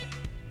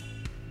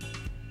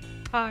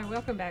Hi,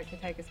 welcome back to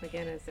Take Us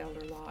McGinnis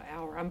Elder Law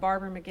Hour. I'm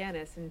Barbara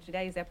McGinnis. In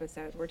today's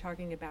episode, we're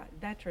talking about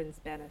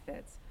veterans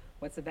benefits,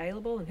 what's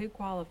available and who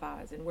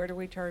qualifies, and where do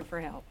we turn for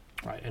help.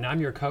 Right, and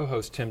I'm your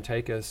co-host, Tim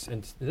Takis.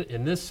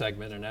 In this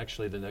segment, and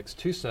actually the next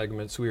two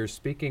segments, we are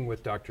speaking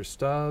with Dr.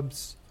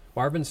 Stubbs,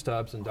 Marvin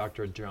Stubbs, and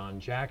Dr. John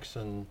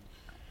Jackson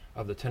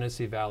of the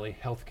Tennessee Valley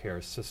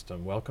Healthcare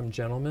System. Welcome,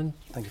 gentlemen.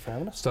 Thank you for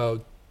having us.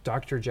 So,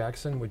 Dr.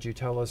 Jackson, would you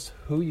tell us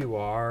who you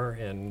are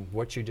and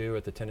what you do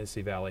at the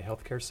Tennessee Valley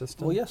Healthcare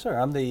System? Well, yes, sir.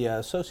 I'm the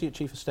Associate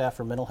Chief of Staff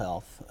for Mental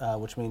Health,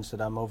 which means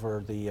that I'm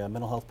over the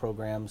mental health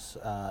programs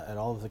at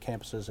all of the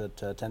campuses at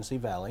Tennessee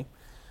Valley.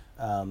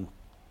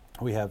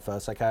 We have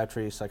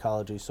psychiatry,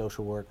 psychology,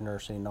 social work,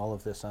 nursing, all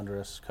of this under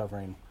us,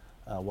 covering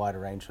a wide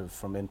range of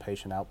from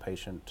inpatient,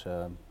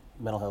 outpatient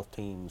mental health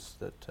teams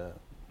that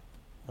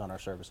run our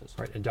services.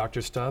 Right, and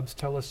Dr. Stubbs,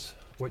 tell us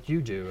what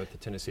you do at the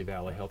Tennessee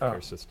Valley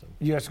Healthcare System.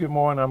 Yes, good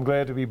morning. I'm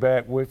glad to be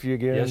back with you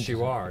again. Yes,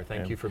 you are.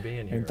 Thank you for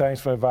being here. And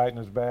thanks for inviting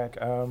us back.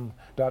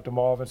 Dr.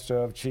 Marvin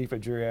Stubbs, Chief of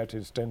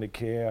Geriatric Extended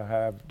Care. I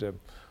have the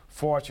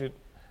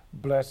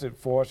blessed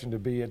fortune to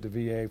be at the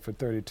VA for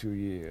 32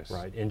 years.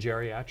 Right, in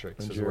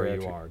geriatrics In is where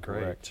you geriatric, are.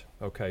 Great. correct.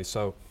 Okay,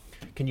 so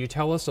can you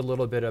tell us a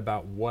little bit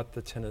about what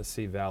the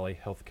Tennessee Valley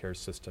Healthcare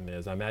System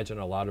is? I imagine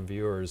a lot of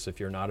viewers, if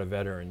you're not a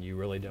veteran, you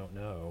really don't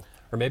know.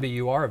 Or maybe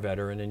you are a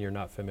veteran and you're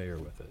not familiar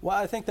with it. Well,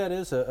 I think that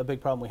is a big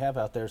problem we have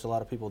out there is a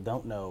lot of people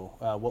don't know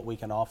what we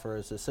can offer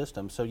as a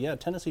system. So yeah,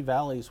 Tennessee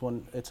Valley's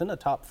it's in the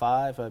top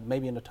 5,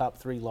 maybe in the top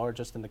 3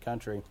 largest in the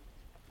country.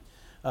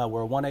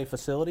 We're a 1A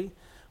facility,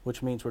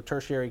 which means we're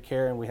tertiary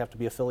care and we have to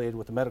be affiliated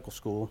with a medical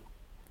school.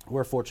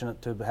 We're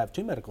fortunate to have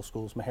 2 medical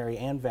schools, Meharry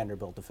and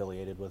Vanderbilt,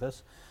 affiliated with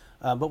us.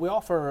 But we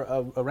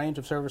offer a range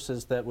of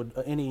services that would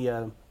any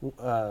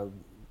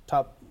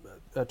top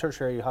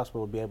tertiary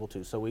hospital would be able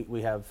to. So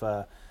we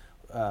have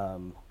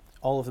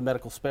all of the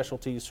medical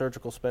specialties,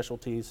 surgical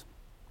specialties.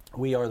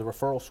 We are the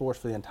referral source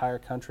for the entire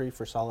country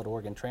for solid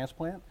organ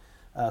transplant.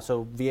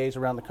 So VAs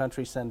around the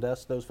country send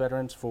us those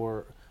veterans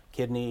for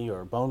kidney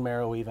or bone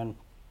marrow even.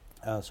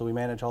 So we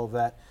manage all of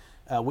that.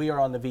 We are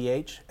on the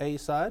VHA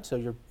side,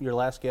 so your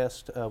last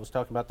guest was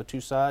talking about the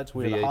 2 sides.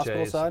 We're the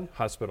hospital side.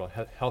 Hospital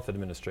Health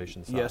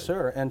Administration side. Yes,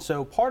 sir. And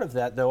so part of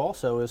that, though,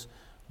 also is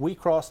we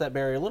cross that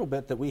barrier a little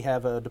bit that we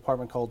have a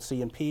department called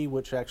C&P,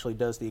 which actually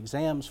does the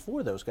exams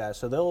for those guys.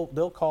 So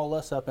they'll call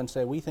us up and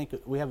say, we think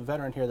we have a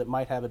veteran here that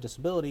might have a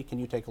disability. Can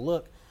you take a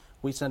look?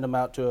 We send them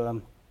out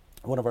to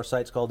one of our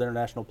sites called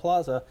International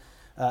Plaza,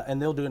 and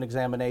they'll do an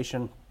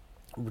examination,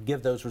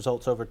 give those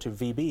results over to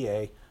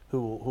VBA,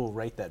 who will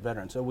rate that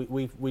veteran. So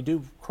we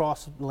do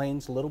cross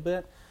lanes a little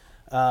bit,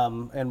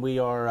 and we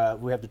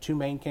have the 2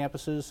 main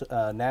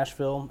campuses.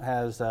 Nashville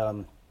has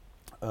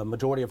a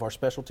majority of our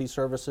specialty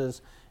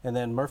services, and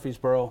then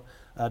Murfreesboro,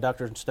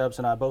 Dr. Stubbs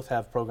and I both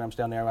have programs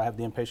down there. I have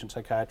the inpatient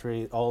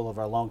psychiatry. All of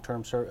our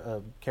long-term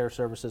care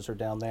services are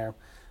down there.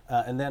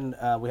 And then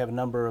we have a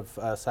number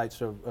of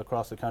sites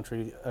across the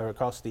country, or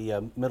across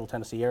the Middle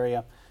Tennessee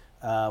area.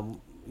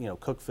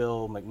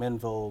 Cookeville,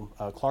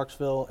 McMinnville,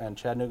 Clarksville, and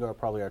Chattanooga are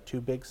probably our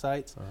 2 big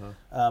sites.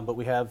 But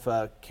we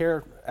have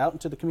care out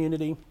into the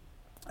community.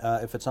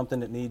 If it's something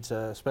that needs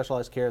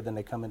specialized care, then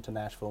they come into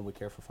Nashville and we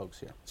care for folks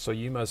here. So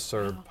you must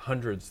serve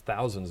hundreds,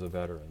 thousands of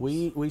veterans.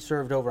 We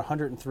served over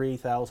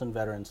 103,000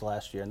 veterans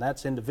last year, and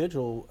that's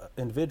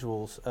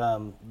individuals.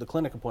 The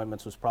clinic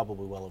appointments was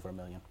probably well over 1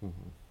 million.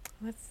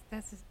 Mm-hmm.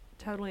 That's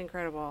totally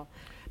incredible.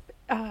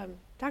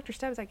 Dr.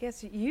 Stubbs, I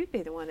guess you'd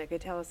be the one that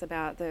could tell us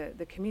about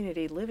the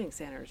community living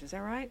centers. Is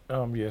that right?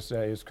 Yes,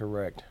 that is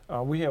correct.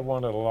 We have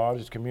one of the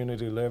largest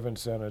community living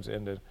centers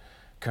in the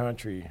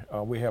country.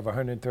 We have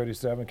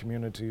 137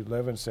 community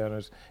living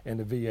centers in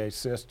the VA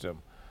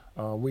system.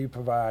 We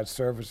provide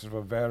services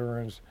for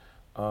veterans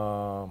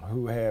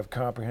who have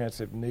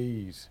comprehensive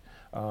needs.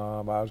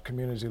 Our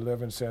community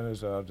living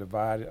centers are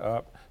divided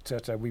up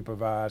such that we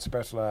provide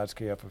specialized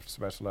care for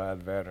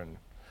specialized veterans.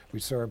 We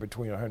serve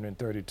between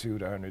 132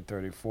 to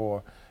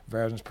 134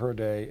 veterans per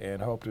day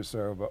and hope to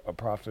serve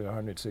approximately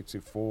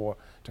 164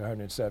 to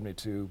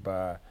 172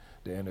 by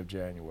the end of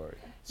January.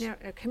 Now,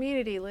 a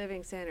community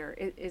living center,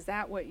 is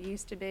that what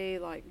used to be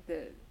like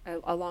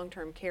a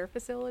long-term care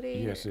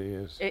facility? Yes, it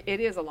is. It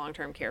is a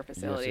long-term care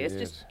facility. Yes, it's it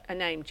just is. a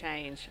name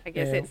change. I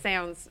guess And it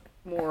sounds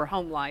more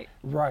home-like.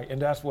 Right,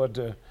 and that's what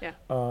the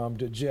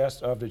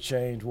gist of the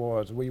change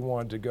was. We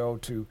wanted to go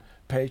to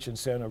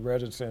patient-centered,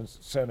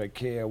 resident-centered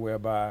care,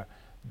 whereby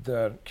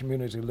the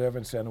community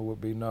living center would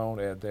be known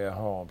as their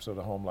home, so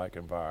the home-like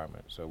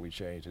environment. So we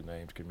changed the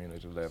name to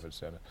community living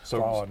center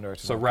for all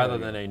nursing. So rather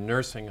than a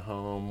nursing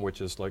home, which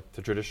is like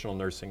the traditional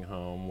nursing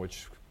home,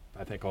 which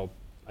I'm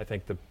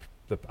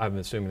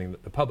assuming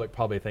that the public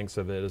probably thinks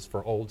of it as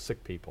for old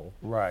sick people.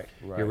 Right.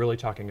 You're really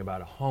talking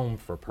about a home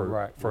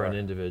for an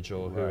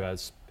individual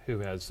who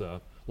has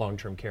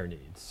long-term care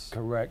needs.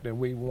 Correct, and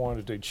we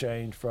wanted to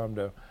change from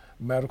the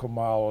medical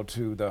model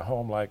to the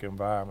home-like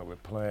environment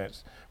with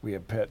plants. We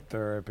have pet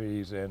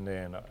therapies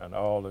and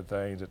all the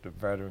things that the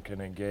veteran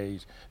can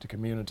engage the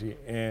community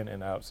in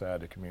and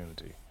outside the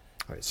community.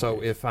 Right.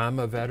 So if I'm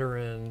a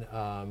veteran,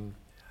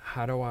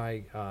 how do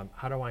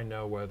I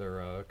know whether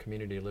a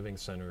community living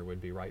center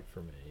would be right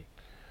for me?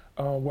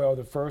 Well,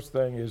 the first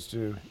thing is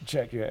to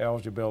check your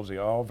eligibility.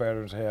 All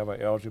veterans have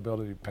an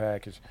eligibility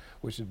package,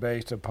 which is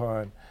based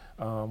upon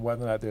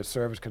whether or not they're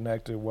service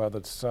connected,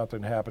 whether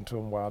something happened to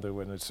them while they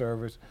were in the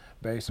service,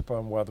 based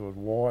upon whether it was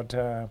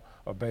wartime,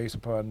 or based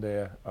upon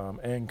their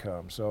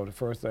income. So the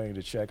first thing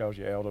to check out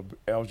your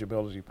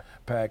eligibility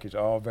package.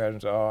 All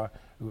veterans are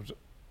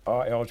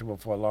eligible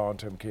for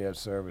long-term care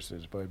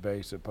services, but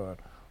based upon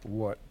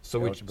what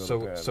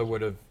eligibility package. So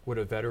would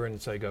a veteran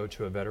say go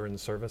to a veteran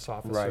service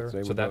officer? Right,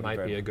 they So would that go to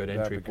might be a good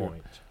entry that'd be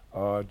good.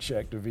 point.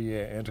 Check the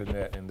VA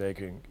internet, and they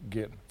can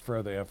get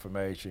further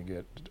information,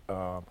 get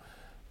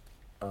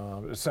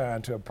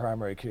assigned to a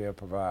primary care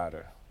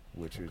provider,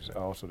 which is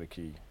also the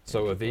key.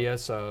 So a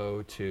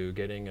VSO to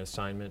getting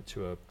assignment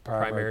to a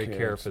primary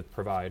care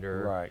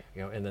provider, Right.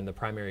 And then the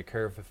primary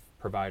care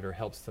provider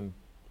helps them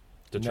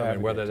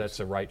determine whether that's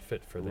a right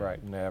fit for them.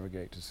 Right,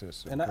 navigate the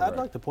system. And I'd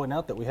like to point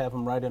out that we have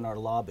them right in our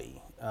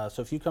lobby.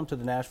 So if you come to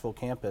the Nashville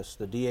campus,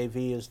 the DAV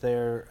is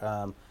there.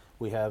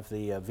 We have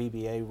the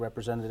VBA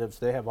representatives.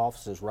 They have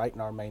offices right in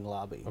our main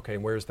lobby. Okay,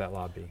 and where's that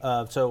lobby?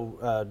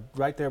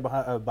 Right there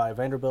behind, by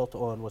Vanderbilt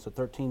on, was it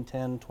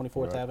 1310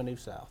 24th Right. Avenue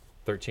South?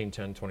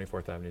 1310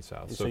 24th Avenue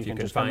South. So So you if you can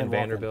can just come in, find walk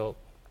in. Vanderbilt,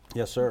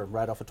 Yes, sir,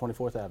 right off of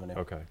 24th Avenue.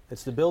 okay,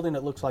 It's the building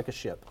that looks like a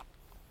ship.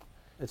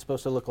 It's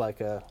supposed to look like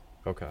a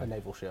okay,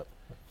 naval ship.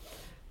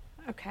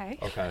 Okay.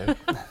 okay.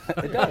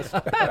 It does.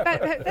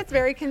 But that's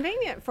very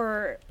convenient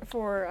for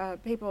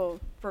people,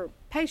 for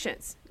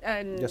patients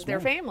and Yes, their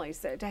ma'am. families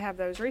to have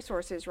those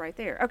resources right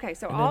there. Okay,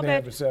 so And all then they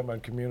have that. a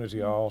settlement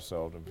community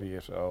also, the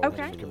VSO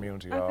Okay. is a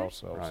community Okay.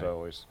 also, Right.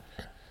 so it's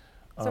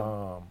So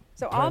all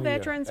plenty of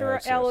veterans are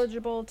access.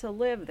 eligible to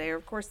live there,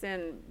 of course.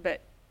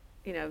 But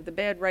the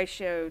bed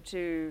ratio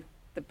to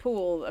the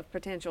pool of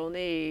potential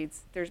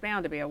needs, there's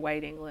bound to be a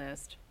waiting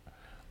list.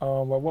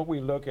 Well, what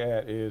we look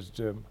at is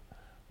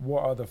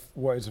what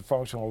is the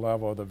functional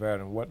level of the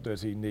veteran? What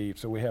does he need?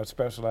 So we have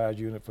specialized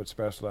unit for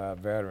specialized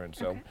veterans.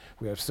 So Okay.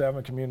 we have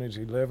 7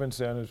 community living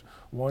centers.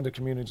 One of the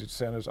community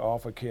centers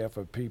offer care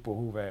for people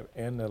who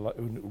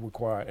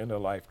require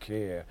end-of-life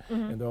care,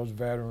 and those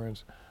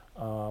veterans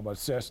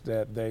assess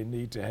that they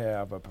need to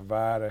have a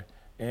provider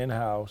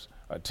in-house,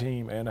 a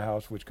team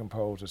in-house, which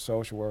composes a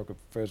social worker,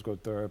 physical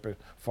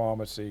therapist,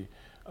 pharmacy,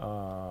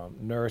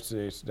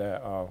 nurses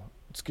that are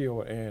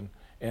skilled in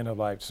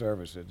end-of-life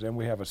services. Then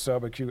we have a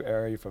subacute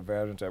area for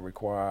veterans that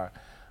require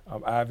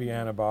IV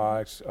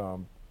antibiotics,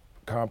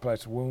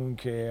 complex wound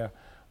care,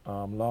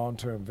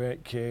 long-term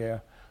vet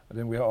care. And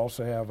then we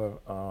also have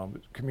a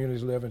community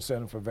living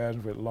center for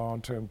veterans with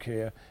long-term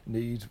care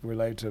needs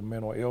related to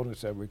mental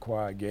illness that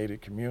require a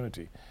gated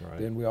community. Right.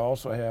 Then we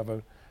also have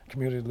a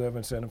community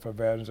living center for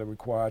veterans that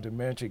require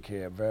dementia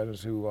care,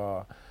 veterans who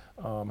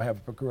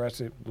have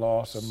progressive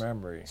loss of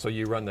memory. So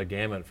you run the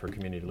gamut for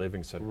community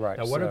living center. Right,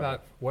 Now, seven.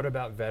 what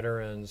about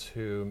veterans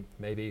who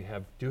maybe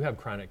do have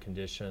chronic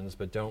conditions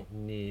but don't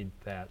need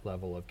that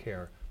level of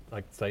care?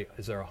 Like, say,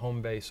 is there a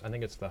home-based? I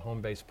think it's the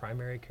home-based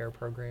primary care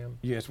program.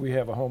 Yes, we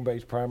have a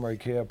home-based primary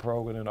care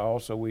program, and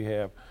also we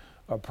have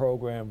a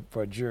program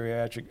for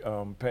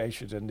geriatric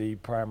patients that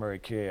need primary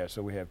care.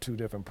 So we have 2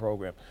 different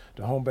programs.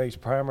 The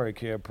home-based primary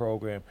care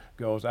program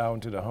goes out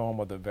into the home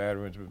of the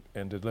veterans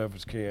and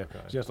delivers care, Okay.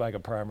 just like a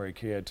primary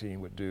care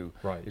team would do.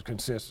 Right. It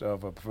consists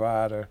of a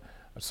provider,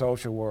 a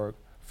social work,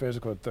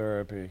 physical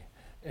therapy,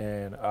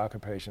 and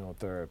occupational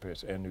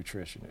therapists and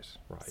nutritionists.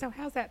 Right. So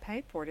how's that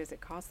paid for? Does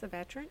it cost the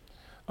veteran?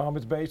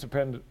 It's based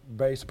upon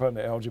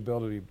the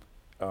eligibility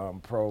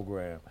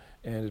program,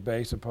 and it's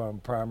based upon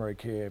primary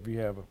care. If you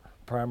have a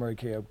primary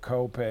care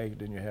copay,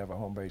 then you have a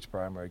home-based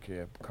primary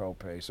care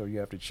copay. So you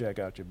have to check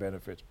out your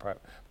benefits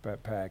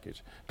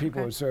package. People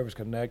Okay. with service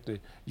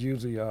connected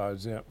usually are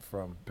exempt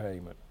from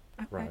payment.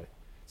 Okay. Right.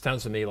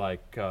 Sounds to me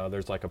like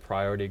there's like a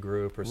priority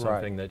group or Right.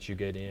 something that you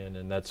get in,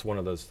 and that's one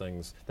of those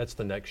things. That's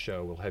the next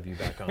show. We'll have you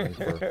back on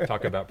for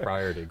talk about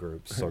priority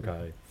groups.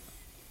 Okay.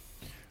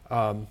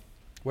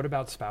 What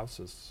about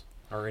spouses?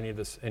 Are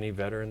any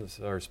veterans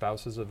or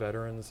spouses of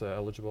veterans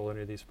eligible in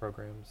any of these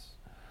programs?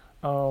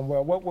 Well,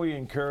 what we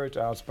encourage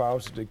our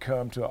spouses to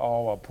come to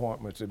all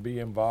appointments and be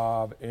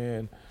involved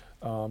in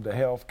the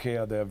health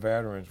care of their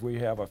veterans. We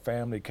have a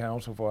family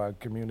council for our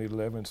community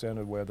living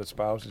center where the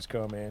spouses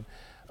come in,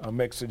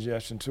 make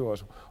suggestions to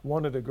us.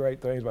 One of the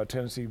great things about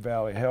Tennessee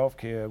Valley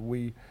Healthcare,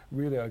 we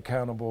really are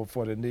accountable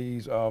for the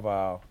needs of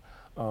our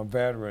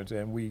veterans,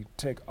 and we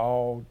take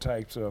all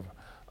types of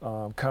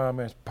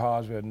comments,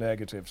 positive and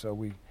negative, so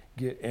we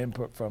get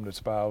input from the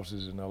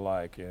spouses and the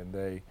like, and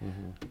they.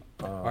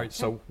 All right,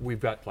 so we've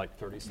got like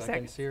 30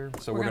 seconds here,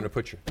 so We're we're going gonna- to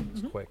put your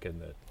it's quick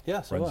and it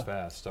Yes, I runs will.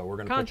 fast. So we're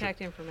going to put your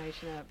Contact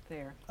information up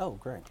there. Oh,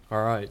 great.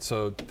 All right,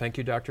 so thank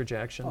you, Dr.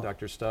 Jackson, Oh.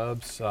 Dr.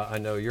 Stubbs. I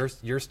know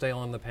you're still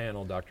on the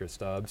panel, Dr.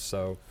 Stubbs,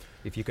 so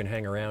if you can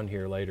hang around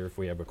here later if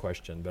we have a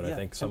question, but I Yeah,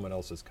 think someone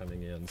else is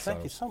coming in.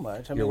 Thank you so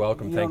much. You're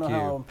welcome. You Thank don't know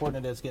you. how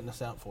important it is getting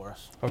this out for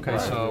us. Okay,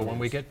 so when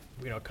we get,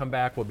 come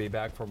back, we'll be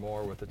back for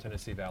more with the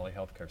Tennessee Valley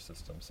Healthcare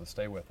System, so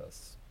stay with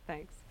us.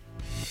 Thanks.